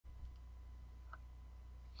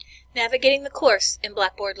Navigating the course in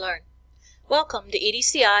Blackboard Learn. Welcome to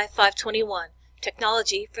EDCI 521,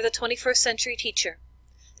 Technology for the 21st Century Teacher.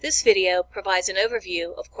 This video provides an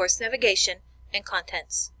overview of course navigation and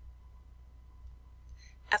contents.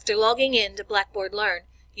 After logging in to Blackboard Learn,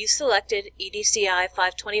 you selected EDCI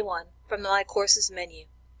 521 from the My Courses menu.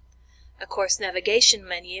 A course navigation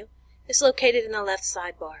menu is located in the left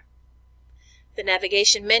sidebar. The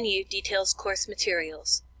navigation menu details course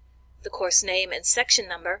materials. The course name and section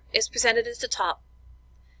number is presented at the top.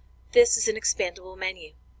 This is an expandable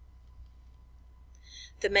menu.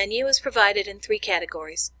 The menu is provided in three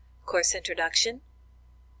categories: Course Introduction,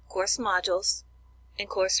 Course Modules, and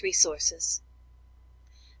Course Resources.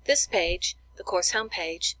 This page, the course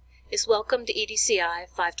homepage, is Welcome to EDCI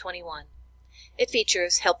 521. It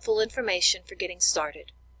features helpful information for getting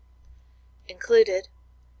started. Included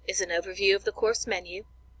is an overview of the course menu,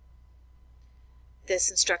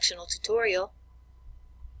 this instructional tutorial,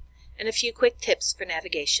 and a few quick tips for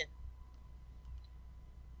navigation.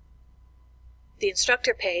 The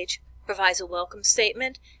instructor page provides a welcome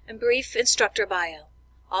statement and brief instructor bio.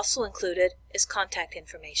 Also included is contact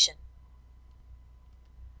information.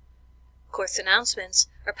 Course announcements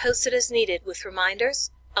are posted as needed with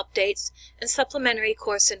reminders, updates, and supplementary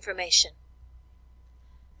course information.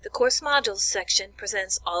 The Course Modules section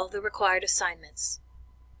presents all of the required assignments.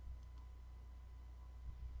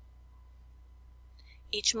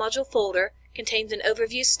 Each module folder contains an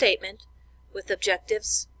overview statement with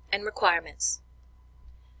objectives and requirements.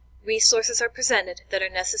 Resources are presented that are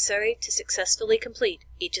necessary to successfully complete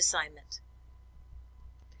each assignment.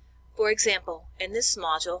 For example, in this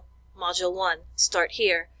module, Module 1, Start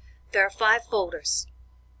Here, there are 5 folders.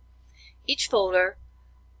 Each folder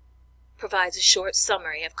provides a short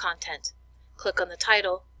summary of content. Click on the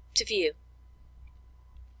title to view.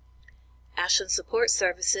 Ashland Support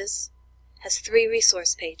Services has 3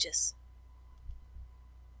 resource pages.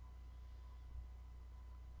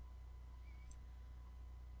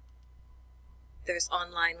 There's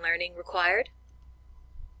online learning required,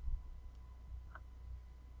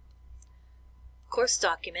 course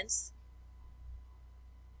documents,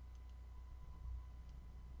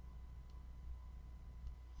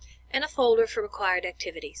 and a folder for required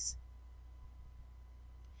activities.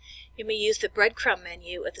 You may use the breadcrumb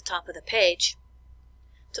menu at the top of the page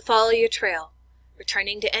to follow your trail,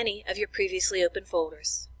 returning to any of your previously opened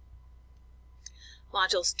folders.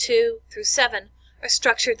 Modules 2 through 7 are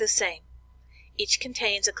structured the same. Each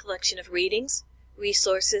contains a collection of readings,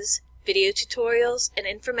 resources, video tutorials, and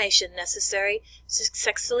information necessary to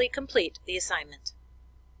successfully complete the assignment.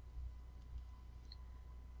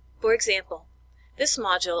 For example, this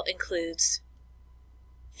module includes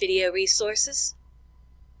video resources,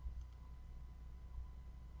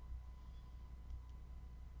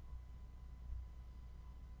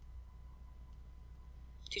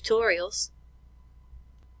 tutorials,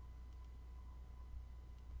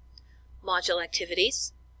 module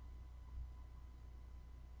activities,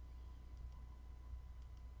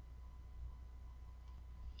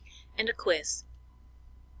 and a quiz.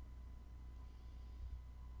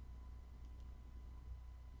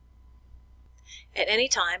 At any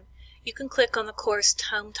time, you can click on the course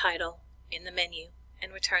home title in the menu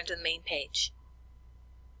and return to the main page.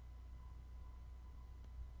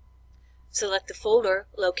 Select the folder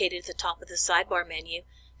located at the top of the sidebar menu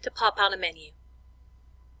to pop out a menu.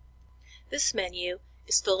 This menu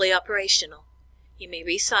is fully operational. You may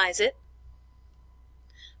resize it,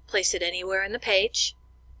 place it anywhere in the page,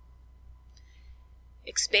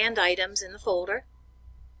 expand items in the folder,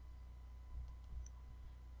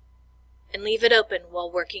 and leave it open while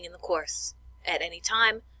working in the course. At any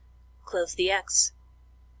time, close the X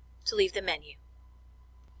to leave the menu.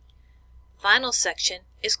 The final section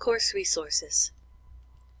is Course Resources.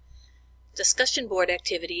 Discussion board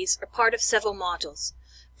activities are part of several modules.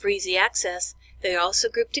 For easy access, they are also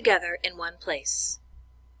grouped together in one place.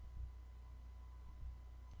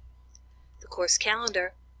 The course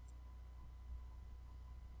calendar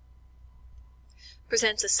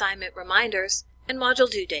presents assignment reminders and module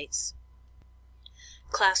due dates.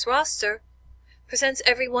 Class roster presents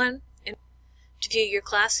everyone. To view your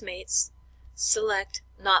classmates, select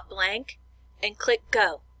Not Blank and click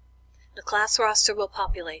Go. The class roster will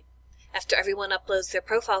populate. After everyone uploads their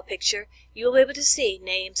profile picture, you will be able to see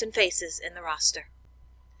names and faces in the roster.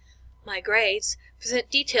 My Grades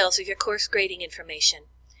present details of your course grading information.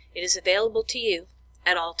 It is available to you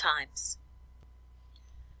at all times.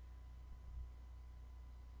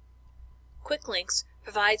 Quick Links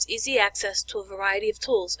provides easy access to a variety of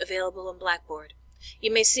tools available in Blackboard.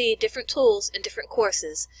 You may see different tools in different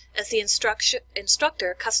courses as the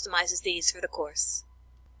instructor customizes these for the course.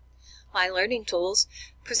 My Learning Tools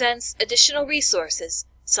presents additional resources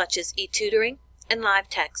such as e-tutoring and live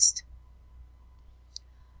text.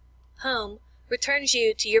 Home returns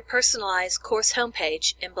you to your personalized course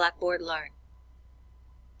homepage in Blackboard Learn.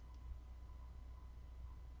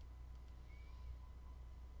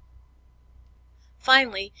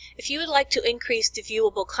 Finally, if you would like to increase the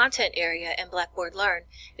viewable content area in Blackboard Learn,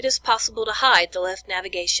 it is possible to hide the left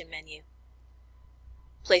navigation menu.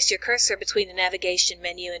 Place your cursor between the navigation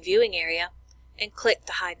menu and viewing area and click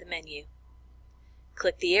to hide the menu.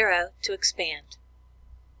 Click the arrow to expand.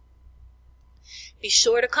 Be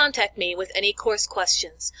sure to contact me with any course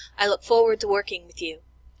questions. I look forward to working with you.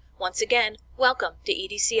 Once again, welcome to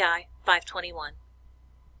EDCI 521.